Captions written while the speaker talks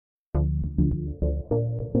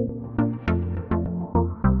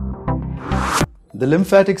The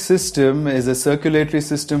lymphatic system is a circulatory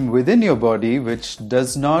system within your body which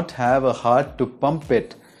does not have a heart to pump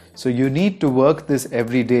it. So you need to work this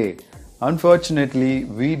every day. Unfortunately,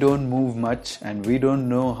 we don't move much and we don't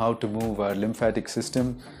know how to move our lymphatic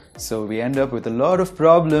system. So we end up with a lot of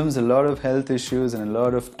problems, a lot of health issues and a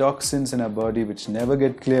lot of toxins in our body which never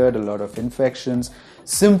get cleared, a lot of infections,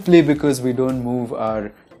 simply because we don't move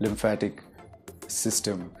our lymphatic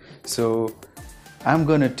system. So I'm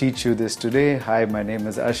going to teach you this today. Hi, my name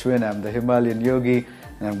is Ashwin. I'm the Himalayan Yogi,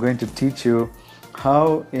 and I'm going to teach you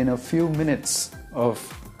how in a few minutes of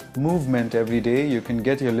movement every day you can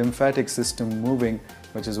get your lymphatic system moving,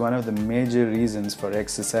 which is one of the major reasons for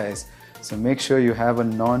exercise. So make sure you have a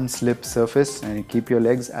non-slip surface and you keep your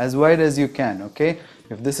legs as wide as you can, okay?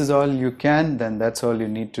 If this is all you can, then that's all you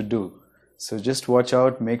need to do. So just watch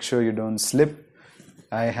out, make sure you don't slip.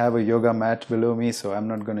 I have a yoga mat below me, so I'm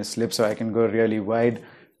not going to slip, so I can go really wide.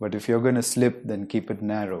 But if you're going to slip, then keep it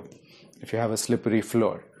narrow. If you have a slippery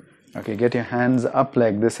floor. Okay, get your hands up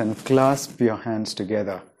like this and clasp your hands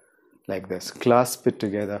together like this. Clasp it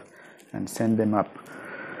together and send them up.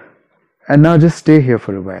 And now just stay here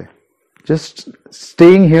for a while. Just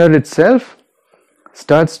staying here itself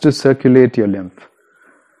starts to circulate your lymph.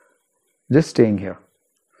 Just staying here.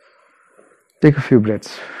 Take a few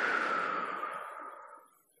breaths.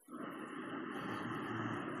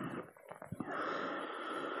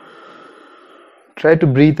 Try to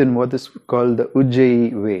breathe in what is called the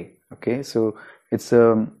Ujjayi way. Okay, so it's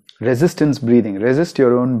a resistance breathing. Resist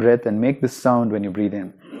your own breath and make this sound when you breathe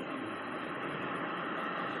in.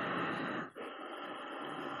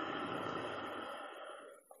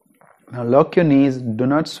 Now lock your knees. Do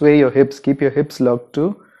not sway your hips. Keep your hips locked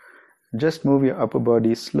too. Just move your upper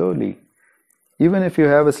body slowly. Even if you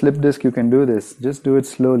have a slip disc, you can do this. Just do it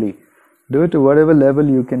slowly. Do it to whatever level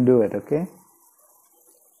you can do it, okay?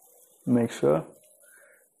 Make sure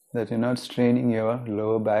that you're not straining your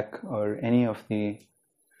lower back or any of the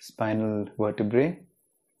spinal vertebrae.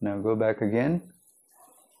 Now go back again.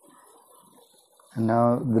 And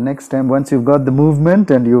now the next time, once you've got the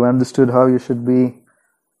movement and you've understood how you should be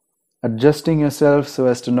adjusting yourself so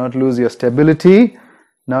as to not lose your stability,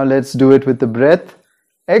 now let's do it with the breath.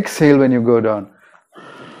 Exhale when you go down.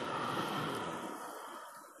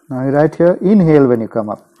 Now right here, inhale when you come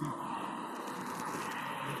up.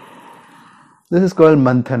 This is called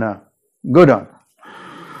manthana. Go down.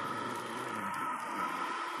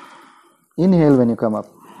 Inhale when you come up.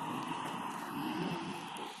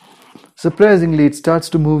 Surprisingly, it starts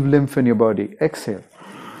to move lymph in your body. Exhale.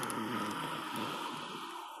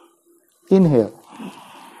 Inhale.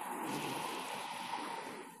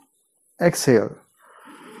 Exhale.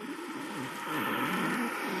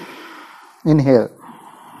 Inhale.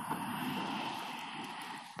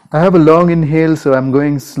 I have a long inhale, so I'm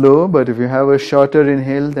going slow, but if you have a shorter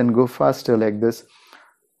inhale, then go faster like this.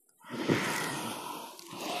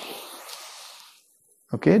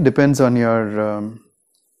 Okay, depends on your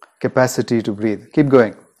capacity to breathe. Keep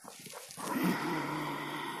going.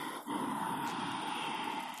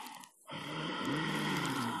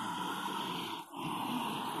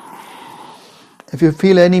 If you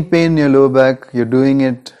feel any pain in your lower back, you're doing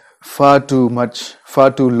it far too much,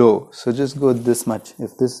 far too low. So just go this much.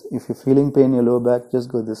 If you're feeling pain in your lower back, just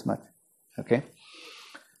go this much. Okay?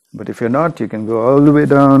 But if you're not, you can go all the way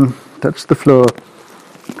down, touch the floor,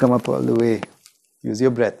 come up all the way. Use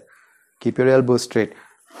your breath. Keep your elbows straight.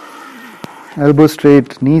 Elbow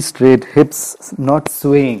straight, knee straight, hips not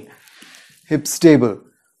swaying. Hips stable.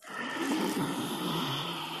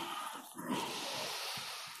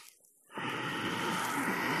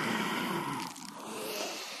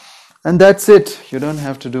 And that's it. You don't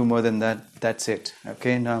have to do more than that. That's it.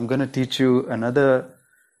 Okay, now I'm going to teach you another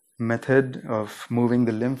method of moving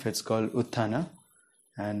the lymph. It's called Utthana.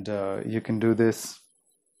 And you can do this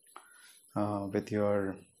with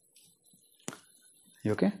your...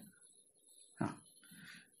 You okay?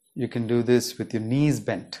 You can do this with your knees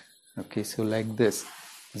bent. Okay, so like this.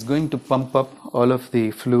 It's going to pump up all of the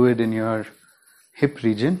fluid in your hip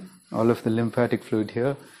region. All of the lymphatic fluid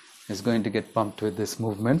here is going to get pumped with this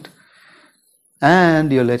movement.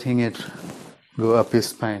 And you're letting it go up your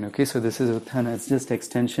spine. Okay, so this is Utthana. It's just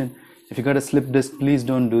extension. If you got a slip disc, please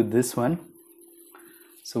don't do this one.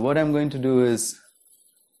 So what I'm going to do is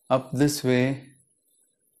up this way.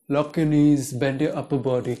 Lock your knees, bend your upper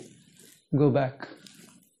body. Go back.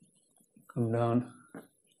 Come down.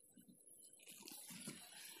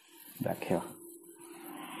 Back here.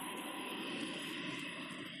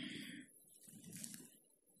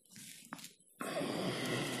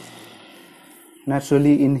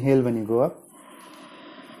 Naturally inhale when you go up.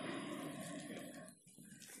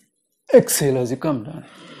 Exhale as you come down.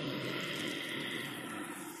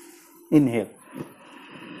 Inhale.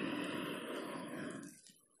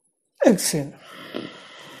 Exhale.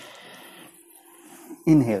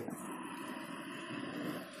 Inhale.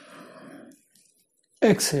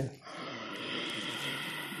 Exhale.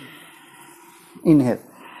 Inhale.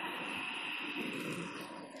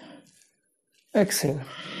 Exhale.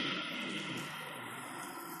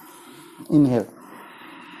 Inhale.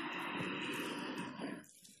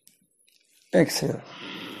 Exhale.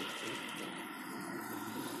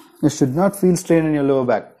 You should not feel strain in your lower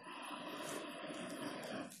back.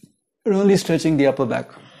 You're only stretching the upper back.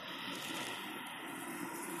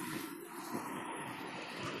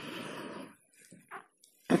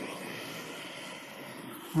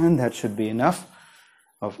 And that should be enough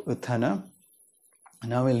of Utthana.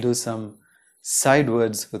 Now we'll do some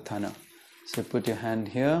sidewards Utthana. So put your hand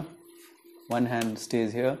here. One hand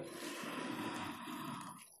stays here.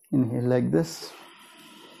 Inhale like this.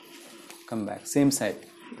 Come back. Same side.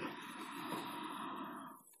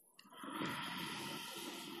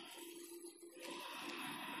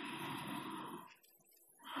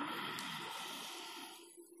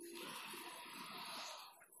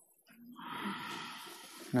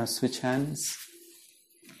 Now switch hands.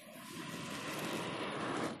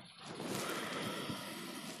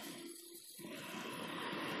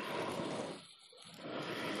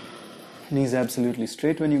 Knees absolutely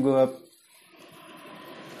straight when you go up.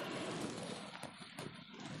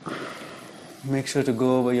 Make sure to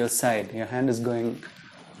go over your side. Your hand is going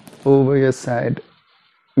over your side.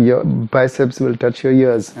 Your biceps will touch your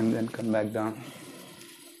ears and then come back down.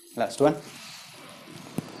 Last one.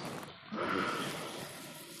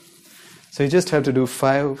 So you just have to do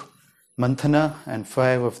 5 Manthana and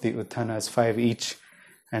 5 of the Utthanas, 5 each,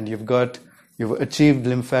 and you've achieved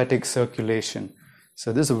lymphatic circulation.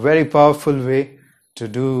 So this is a very powerful way to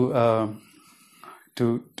do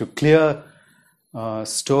to clear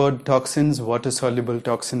stored toxins, water-soluble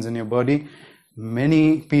toxins in your body.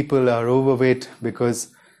 Many people are overweight because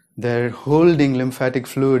they're holding lymphatic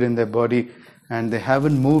fluid in their body and they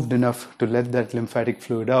haven't moved enough to let that lymphatic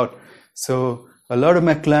fluid out. So a lot of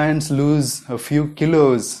my clients lose a few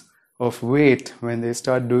kilos of weight when they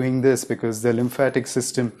start doing this because the lymphatic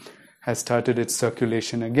system has started its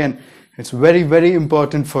circulation again. It's very, very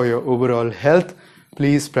important for your overall health.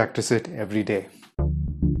 Please practice it every day.